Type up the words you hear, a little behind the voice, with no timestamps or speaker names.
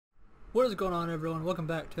What is going on, everyone? Welcome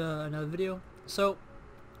back to another video. So,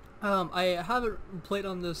 I haven't played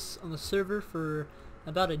on the server for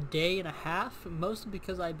about a day and a half, mostly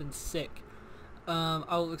because I've been sick.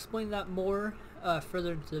 I'll explain that more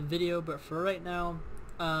further into the video, but for right now,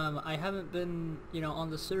 I haven't been, on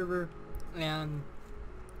the server, and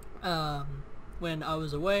when I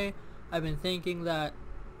was away, I've been thinking that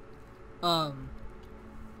that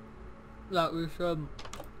we should.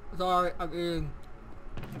 Sorry,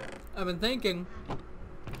 I've been thinking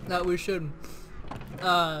that we should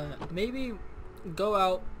maybe go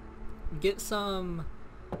out, get some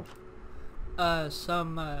what's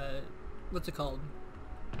it called?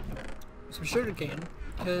 Some sugarcane,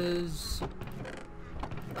 because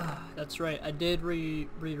that's right, I did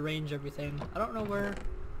rearrange everything. I don't know where.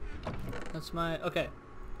 That's my okay.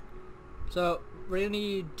 So we're gonna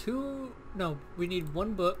need we need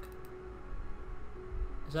one book.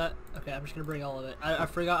 Is that okay? I'm just gonna bring all of it. I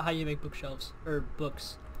forgot how you make bookshelves or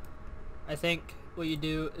books. I think what you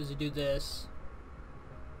do is you do this,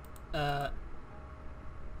 and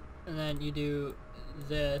then you do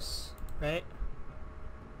this, right?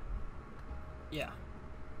 Yeah.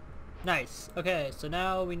 Nice. Okay, so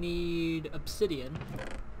now we need obsidian.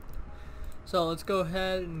 So let's go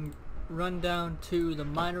ahead and run down to the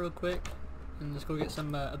mine real quick, and let's go get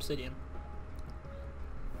some obsidian.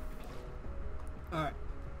 All right.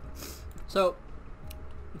 So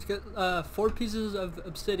let's get 4 pieces of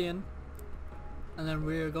obsidian, and then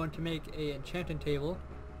we're going to make a enchanting table.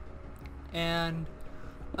 And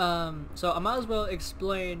so I might as well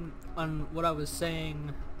explain on what I was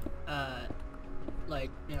saying a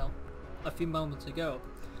few moments ago.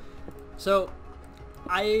 So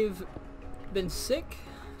I've been sick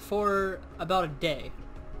for about a day.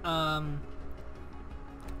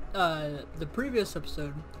 The previous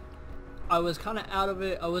episode, I was kind of out of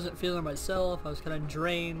it. I wasn't feeling myself. I was kind of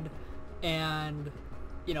drained, and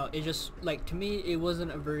it just, like, to me, it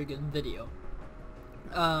wasn't a very good video.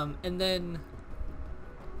 And then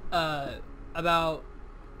about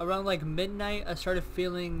around like midnight, I started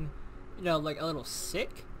feeling like a little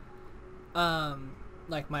sick.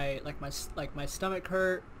 Like my stomach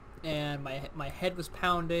hurt, and my head was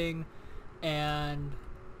pounding, and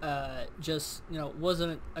just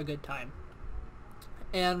wasn't a good time.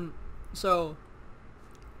 And so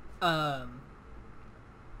and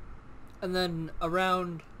then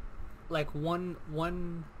around like about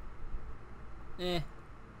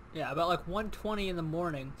like 1:20 in the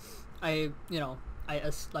morning, I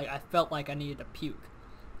felt like I needed to puke.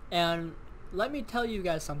 And let me tell you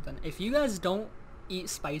guys something. If you guys don't eat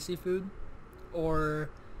spicy food, or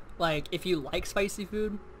like if you like spicy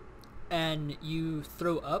food and you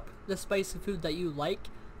throw up the spicy food that you like,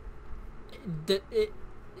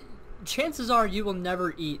 chances are you will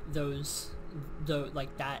never eat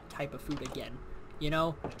like that type of food again,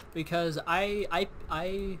 because I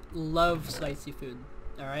love spicy food.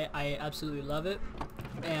 All right, I absolutely love it.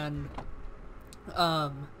 And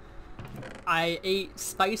I ate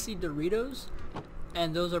spicy Doritos,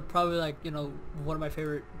 and those are probably like one of my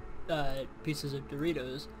favorite pieces of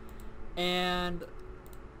Doritos. And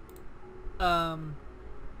oh,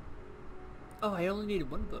 I only needed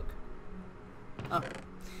one book.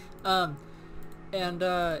 Yeah,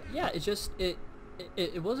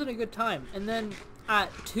 it wasn't a good time. And then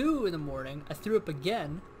at 2 in the morning, I threw up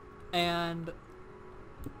again, and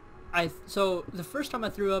so the first time I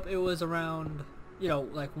threw up, it was around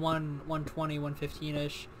like 1:20,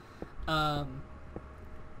 1:15ish,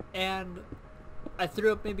 and I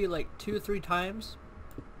threw up maybe like 2 or 3 times,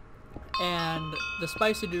 and the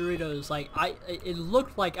spicy Doritos, like it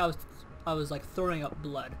looked like I was like throwing up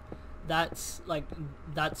blood. That's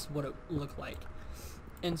what it looked like.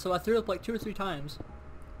 And so I threw up like 2 or 3 times,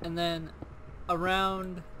 and then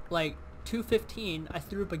around like 2:15 I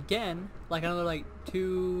threw up again, like another like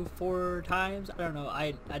 2-4 times. I don't know,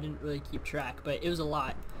 I didn't really keep track, but it was a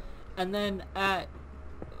lot. And then at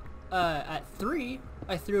 3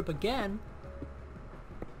 I threw up again,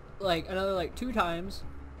 like another like 2 times.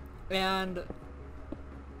 And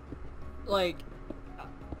like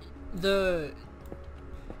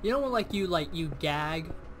when like you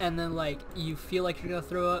gag, and then like you feel like you're gonna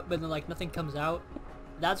throw up, but then like nothing comes out.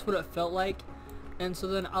 That's what it felt like. And so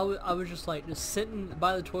then I was just like sitting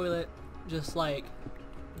by the toilet, just like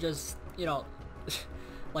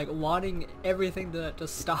like wanting everything to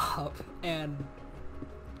stop. And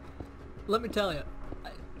let me tell you,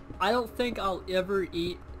 I don't think I'll ever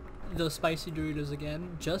eat those spicy Doritos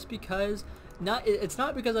again, just because it's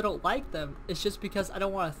not because I don't like them, it's just because I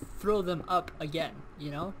don't want to throw them up again,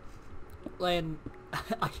 And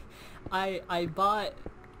I bought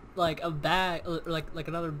like a bag, like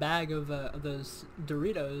another bag of those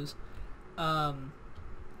Doritos.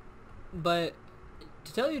 But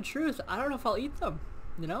to tell you the truth, I don't know if I'll eat them.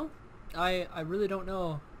 You know, I really don't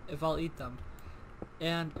know if I'll eat them.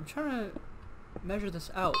 And I'm trying to measure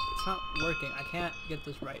this out. It's not working. I can't get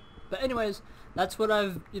this right. But anyways, that's what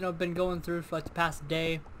I've been going through for like the past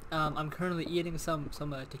day. I'm currently eating some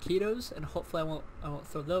taquitos, and hopefully I won't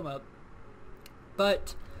throw them up.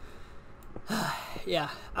 But yeah,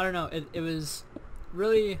 I don't know. It was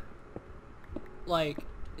really like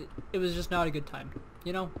it was just not a good time.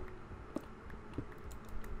 You know,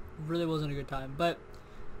 really wasn't a good time. But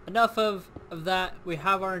enough of that. We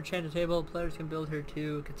have our enchanted table. Players can build here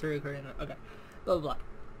too. Consider creating it. Okay, blah blah blah.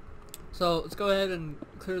 So let's go ahead and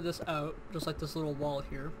clear this out, just like this little wall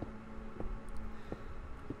here.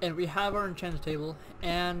 And we have our enchanted table.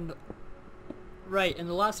 And right, in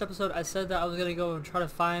the last episode, I said that I was gonna go and try to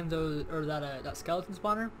find those, or that skeleton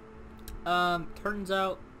spawner. Turns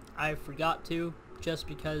out I forgot to, just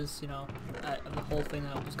because of the whole thing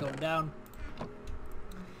that was going down.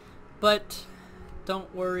 But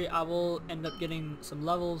don't worry, I will end up getting some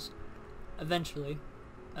levels eventually.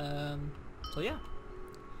 So yeah.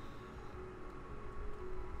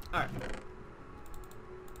 Alright.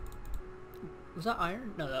 Was that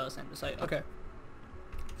iron? No, that was andesite. Okay.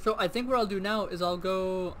 So I think what I'll do now is I'll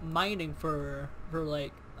go mining for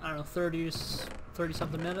like, I don't know, 30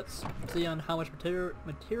 something minutes. See on how much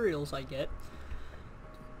materials I get.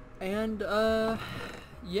 And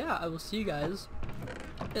yeah, I will see you guys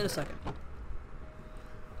in a second.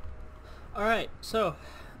 Alright, so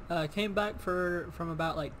came back from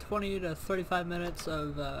about like 20 to 35 minutes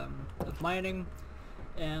of mining,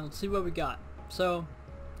 and let's see what we got. So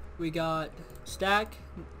we got stack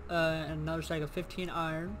and another stack of 15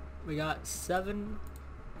 iron. We got 7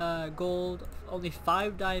 gold, only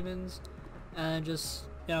 5 diamonds, and just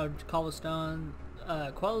cobblestone,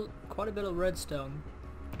 quite a bit of redstone.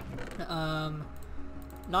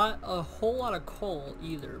 Not a whole lot of coal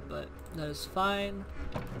either, but that is fine.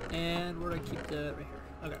 And we're gonna keep the right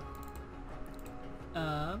here.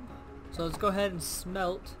 Okay. So let's go ahead and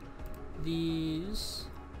smelt these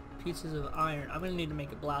pieces of iron. I'm gonna need to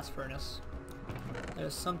make a blast furnace. That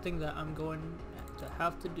is something that I'm going to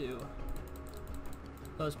have to do.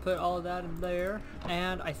 So let's put all of that in there.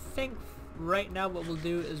 And I think right now what we'll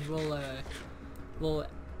do is we'll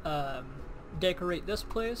decorate this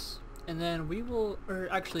place. And then we will, or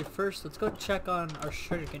actually first, let's go check on our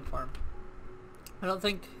sugarcane farm. I don't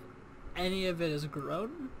think any of it is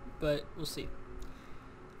grown, but we'll see.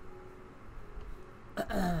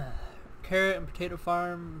 Carrot and potato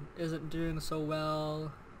farm isn't doing so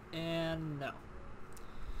well, and no.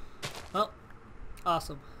 Well,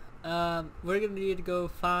 awesome. We're gonna need to go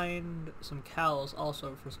find some cows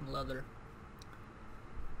also for some leather.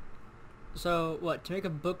 So what, to make a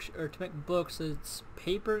book, or to make books, it's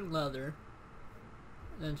paper and leather.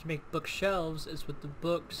 And then to make bookshelves, it's with the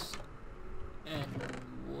books and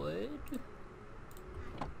wood,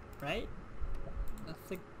 right? I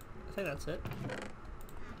think that's it.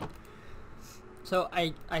 So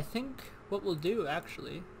I think what we'll do,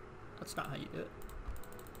 actually, that's not how you do it.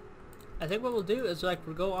 I think what we'll do is like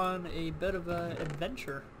we'll go on a bit of an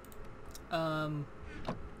adventure.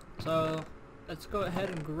 So let's go ahead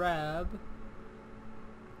and grab.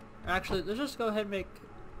 Actually, let's just go ahead and make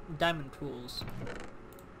diamond tools.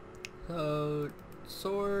 So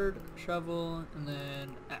sword, shovel, and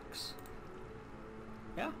then axe.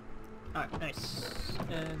 Yeah? Alright, nice.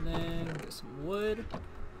 And then get some wood.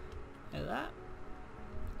 Like that.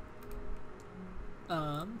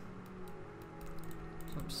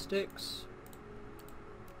 Some sticks.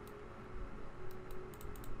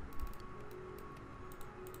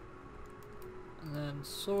 And then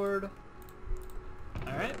sword.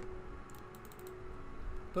 Alright.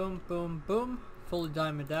 Boom, boom, boom. Fully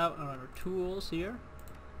diamond out on our tools here.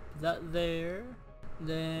 That there.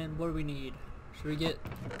 Then what do we need? Should we get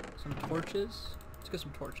some torches? Let's get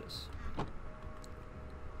some torches.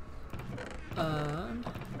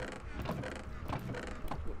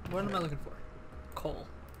 What am I looking for? Coal.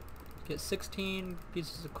 Get 16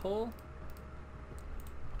 pieces of coal.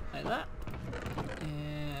 Like that.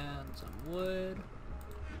 And some wood.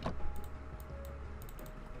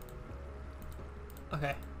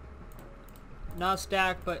 Okay. Not a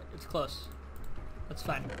stack, but it's close. That's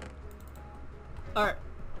fine. Alright.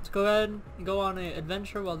 Let's go ahead and go on an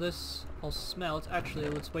adventure while this all smelts. Actually,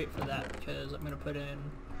 let's wait for that because I'm going to put in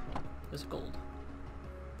this gold.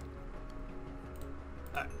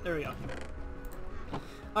 Alright, there we go.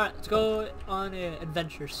 Alright, let's go on an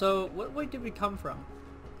adventure. So, what way did we come from?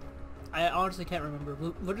 I honestly can't remember.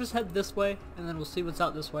 We'll just head this way, and then we'll see what's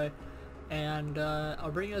out this way. And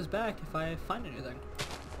I'll bring you guys back if I find anything.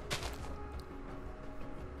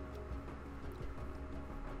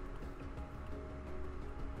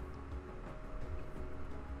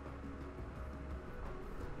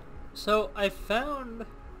 So I found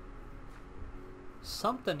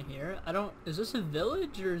something here. Is this a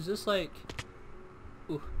village or is this like,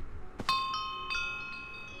 ooh.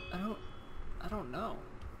 I don't know.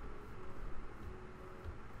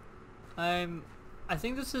 I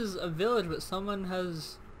think this is a village, but someone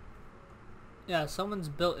has, yeah, someone's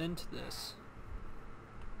built into this.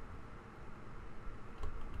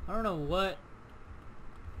 I don't know what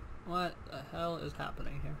the hell is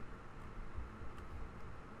happening here.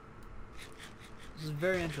 This is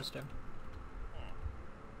very interesting.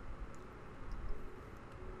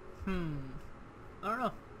 I don't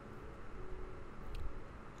know.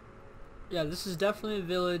 Yeah, this is definitely a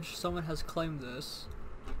village. Someone has claimed this.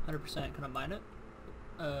 100%. Can I mine it?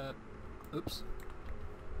 Oops.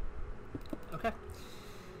 Okay.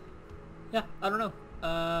 Yeah, I don't know.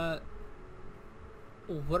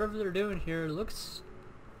 Whatever they're doing here looks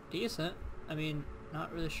decent. I mean,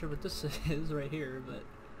 not really sure what this is right here, but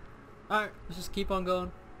alright, let's just keep on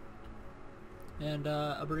going. And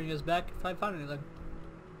I'll bring you guys back if I find anything.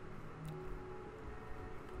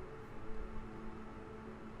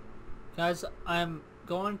 Guys, I'm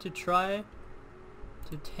going to try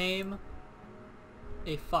to tame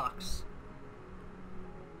a fox.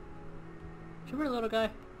 Come here, little guy.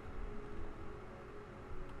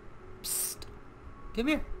 Psst. Come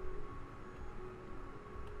here.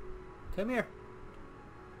 Come here.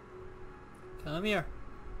 Come here.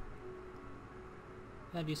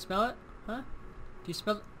 Now, do you smell it? Huh? Do you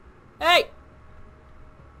smell it? Hey!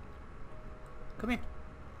 Come here.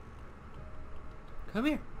 Come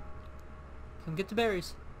here. Come get the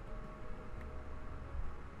berries.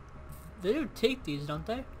 They do take these, don't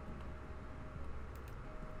they?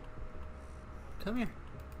 Come here.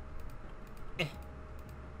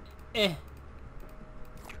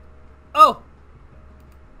 Oh!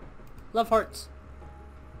 Love hearts.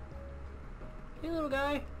 Hey, little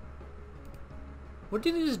guy. What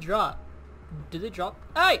did they just drop? Did they drop?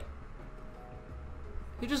 Hey!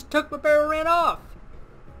 He just took my bear and ran off.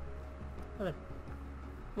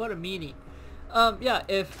 What a meanie. Yeah,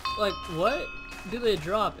 if, like, what do they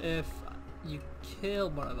drop if you kill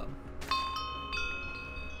one of them?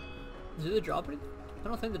 Do they drop anything? I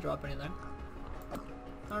don't think they drop anything.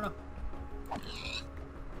 I don't know.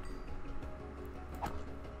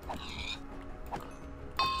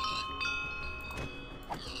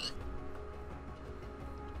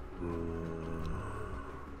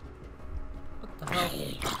 What the hell?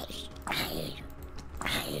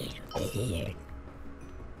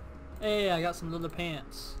 Hey, I got some leather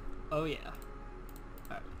pants. Oh yeah.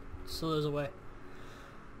 Alright, so there's a way.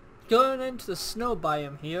 Going into the snow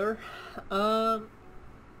biome here. In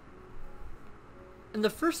the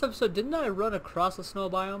first episode, didn't I run across the snow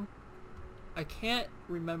biome? I can't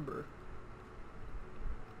remember.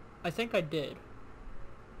 I think I did.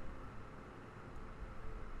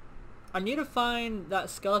 I need to find that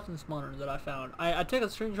skeleton spawner that I found. I took a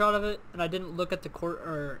screenshot of it, and I didn't look at the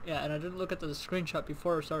and I didn't look at the screenshot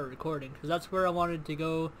before I started recording, because that's where I wanted to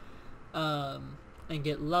go, and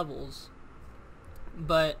get levels.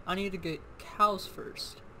 But I need to get cows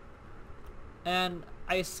first. And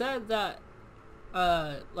I said that,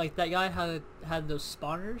 like that guy had those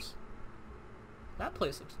spawners. That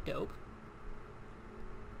place looks dope.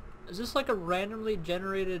 Is this like a randomly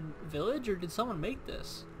generated village, or did someone make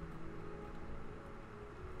this?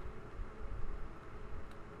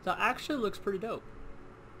 That actually looks pretty dope.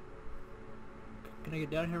 Can I get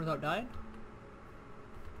down here without dying?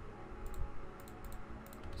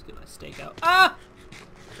 Let's get my stake out. Ah!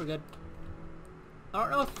 We're good. I don't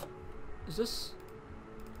know if... Is this...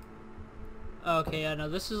 Okay, yeah, no,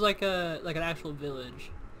 this is like an actual village.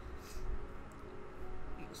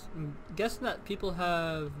 I'm guessing that people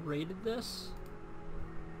have raided this.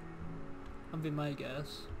 That'd be my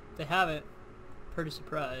guess. If they haven't, pretty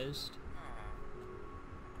surprised.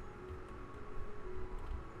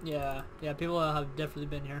 Yeah, people have definitely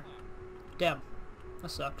been here. Damn, that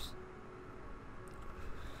sucks.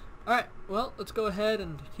 Alright, well, let's go ahead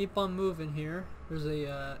and keep on moving here. There's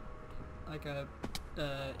a, like a,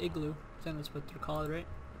 igloo. I think that's what they're called, right?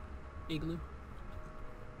 Igloo.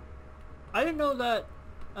 I didn't know that,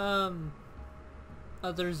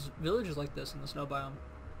 there's villages like this in the snow biome.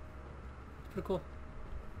 It's pretty cool.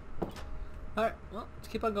 Alright, well, let's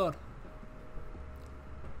keep on going.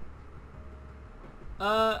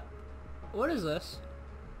 What is this?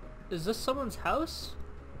 Is this someone's house?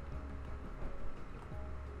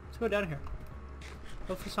 go down here.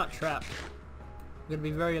 Hopefully it's not trapped. I'm gonna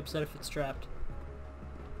be very upset if it's trapped.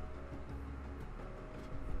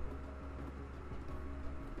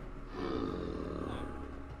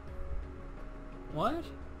 What?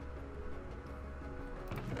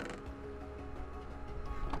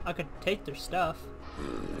 I could take their stuff.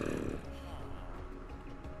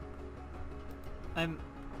 I'm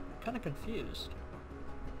kind of confused.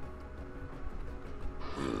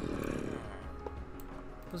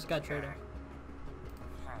 Who's this guy trading?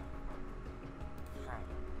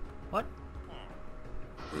 What?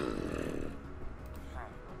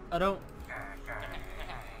 I don't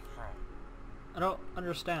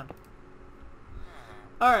understand.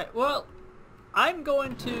 Alright, well, I'm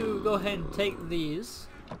going to go ahead and take these.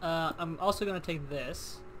 I'm also going to take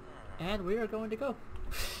this. And we are going to go.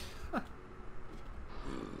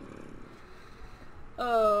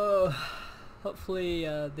 Oh, hopefully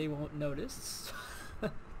they won't notice.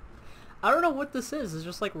 I don't know what this is. It's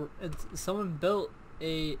just like someone built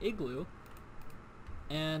a igloo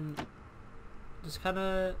and just kind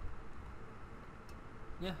of,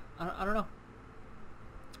 yeah, I don't know.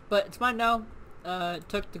 But it's mine now.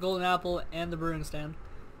 Took the golden apple and the brewing stand,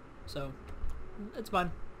 so it's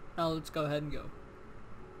mine. Now let's go ahead and go.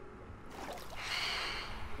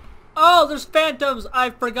 Oh, there's phantoms! I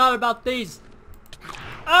forgot about these.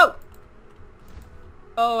 Oh!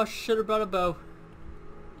 Oh, I should have brought a bow.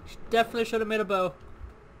 Definitely should have made a bow.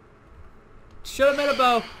 Should have made a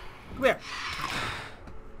bow. Come here.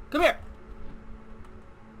 Come here.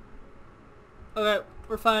 Okay,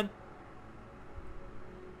 we're fine.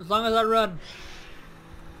 As long as I run.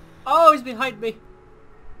 Oh, he's behind me.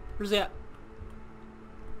 Where's he at?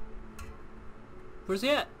 Where's he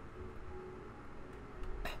at?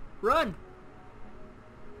 Run.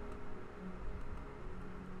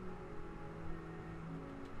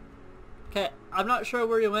 Okay, I'm not sure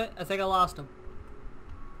where he went. I think I lost him.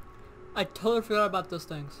 I totally forgot about those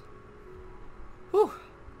things. Whew.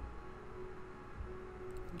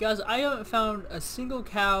 Guys, I haven't found a single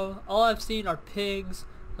cow. All I've seen are pigs.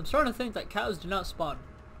 I'm starting to think that cows do not spawn.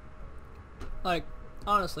 Like,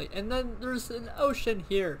 honestly. And then there's an ocean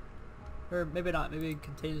here. Or maybe not. Maybe it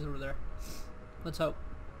contains over there. Let's hope.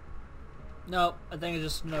 No, I think it's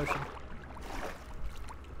just an ocean.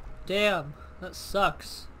 Damn, that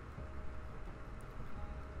sucks.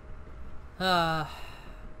 Well,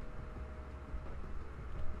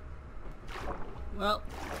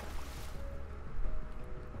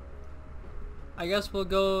 I guess we'll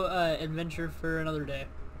go adventure for another day,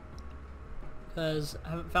 because I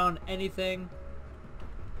haven't found anything.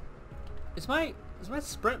 Is my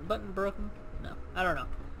sprint button broken? No, I don't know.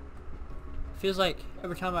 Feels like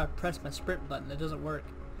every time I press my sprint button, it doesn't work.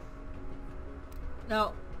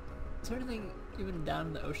 Now, is there anything even down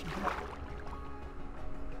in the ocean here?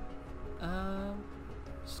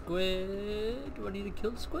 Squid. Do I need to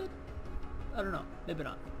kill the squid? I don't know. Maybe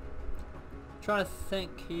not. I'm trying to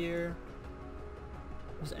think here.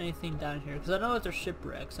 Is there anything down here? Because I know that there's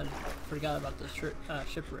shipwrecks. I forgot about the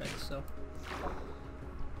shipwrecks. So.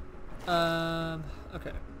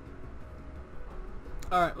 Okay.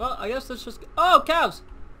 All right. Well, I guess let's just. Oh, cows!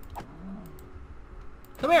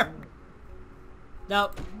 Come here.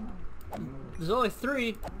 Now, there's only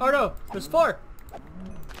 3. Oh no, there's 4.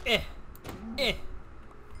 Did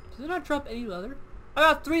it not drop any leather? I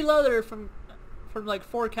got 3 leather from like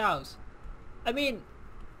 4 cows. I mean,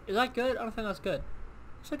 is that good? I don't think that's good.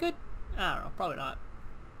 Is that good? I don't know. Probably not.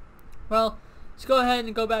 Well, let's go ahead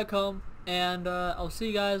and go back home, and I'll see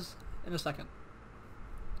you guys in a second.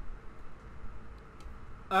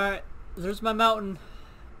 Alright, there's my mountain.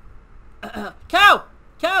 Cow!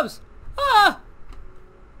 Cows! Ah!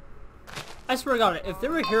 I swear to God, if they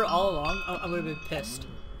were here all along, I'm gonna be pissed.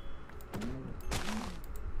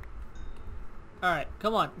 Alright,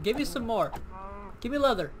 come on. Give me some more. Give me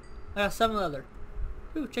leather. I got 7 leather.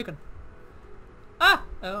 Ooh, chicken. Ah!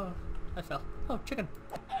 Oh, I fell. Oh, chicken.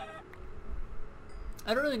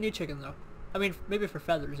 I don't really need chicken, though. I mean, maybe for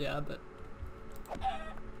feathers, yeah, but...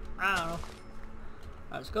 I don't know. Alright,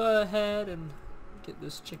 let's go ahead and get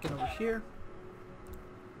this chicken over here.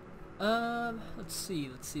 Let's see.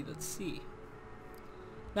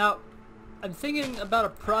 Now, I'm thinking about a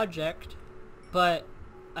project, but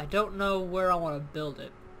I don't know where I want to build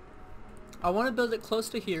it. I want to build it close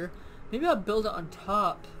to here. Maybe I'll build it on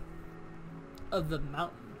top of the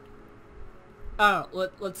mountain. I don't know.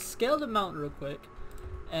 Let's scale the mountain real quick,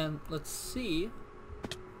 and let's see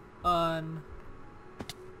on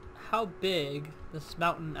how big this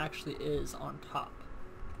mountain actually is on top.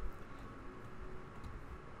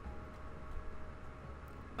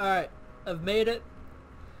 Alright, I've made it,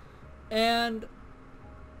 and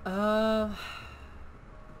Doesn't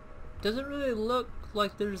really look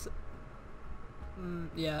like there's...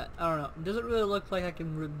 yeah, I don't know. It doesn't really look like I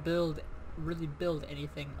can really build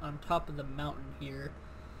anything on top of the mountain here.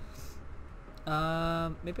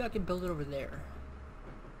 Maybe I can build it over there.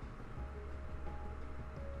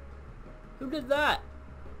 Who did that?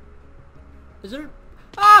 Is there...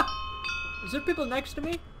 Ah! Is there people next to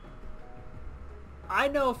me? I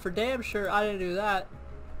know for damn sure I didn't do that.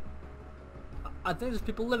 I think there's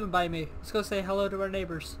people living by me. Let's go say hello to our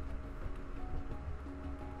neighbors.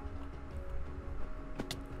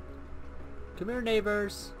 Come here,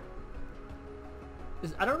 neighbors.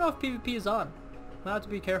 I don't know if PvP is on. Might have to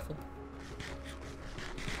be careful.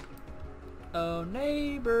 Oh,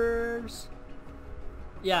 neighbors.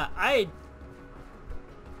 Yeah,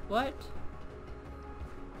 What?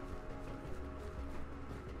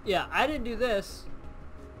 Yeah, I didn't do this.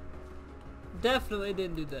 Definitely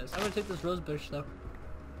didn't do this. I'm gonna take this rose bush though.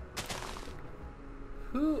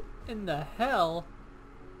 Who in the hell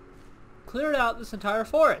cleared out this entire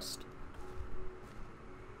forest?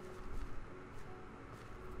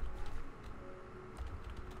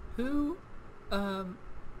 Who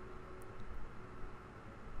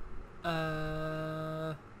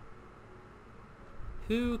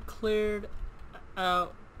who cleared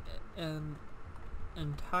out an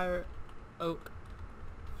entire oak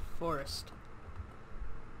forest?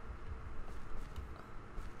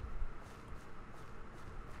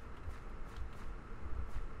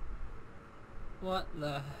 What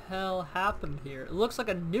the hell happened here? It looks like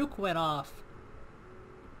a nuke went off.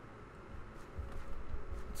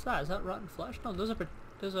 What's that? Is that rotten flesh? No, those are,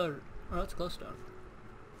 oh, that's glowstone.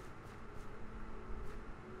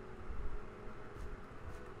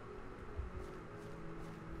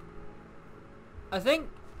 I think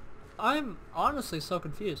I'm honestly so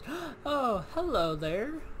confused. Oh, hello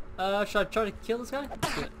there. Should I try to kill this guy?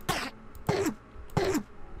 Let's do it.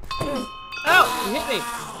 Ow! You hit me!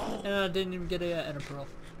 And I didn't even get a ender pearl.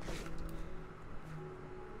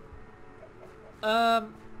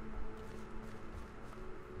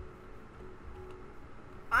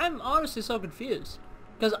 I'm honestly so confused.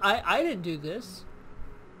 Because I didn't do this.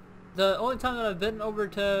 The only time that I've been over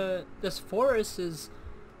to this forest is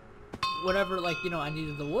whenever, like, you know, I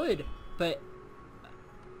needed the wood. But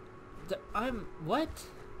what?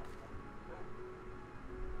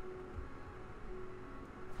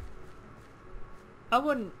 I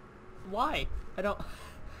wouldn't. Why? I don't.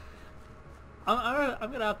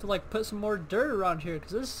 I'm gonna have to like put some more dirt around here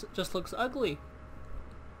because this just looks ugly.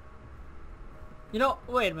 You know,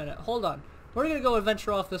 wait a minute. Hold on. We're gonna go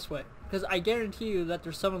adventure off this way because I guarantee you that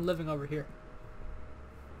there's someone living over here.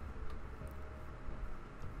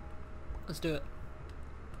 Let's do it.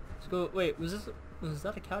 Let's go. Wait, was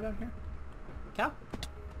that a cow down here? Cow?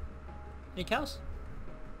 Any cows?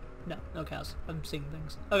 No, no cows. I'm seeing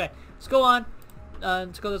things. Okay, let's go on.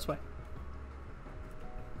 Let's go this way.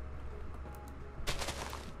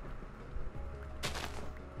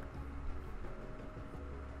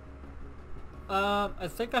 I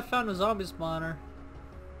think I found a zombie spawner.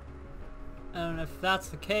 And if that's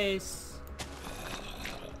the case,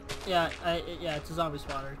 yeah, it's a zombie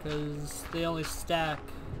spawner because they only stack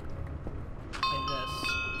like this.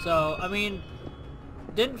 So, I mean,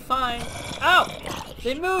 didn't find. Ow!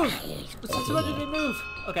 They moved. Since when did they move?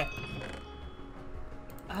 Okay.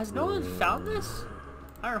 Has no one found this?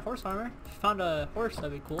 Iron horse armor. If you found a horse,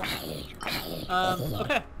 that'd be cool.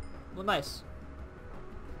 Okay. Well, nice.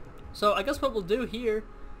 So I guess what we'll do here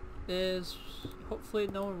is hopefully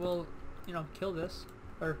no one will, you know, kill this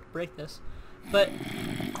or break this. But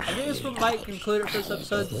I think this one might conclude it for this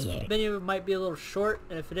episode. This video might be a little short,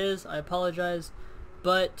 and if it is, I apologize.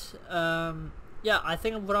 But yeah, I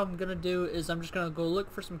think what I'm gonna do is I'm just gonna go look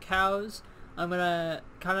for some cows. I'm gonna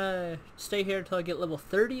kind of stay here until I get level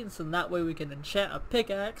 30, and so that way we can enchant a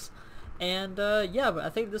pickaxe. And yeah, but I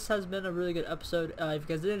think this has been a really good episode. If you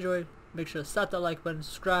guys did enjoy, make sure to slap that like button,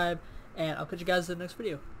 subscribe, and I'll catch you guys in the next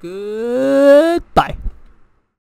video. Goodbye.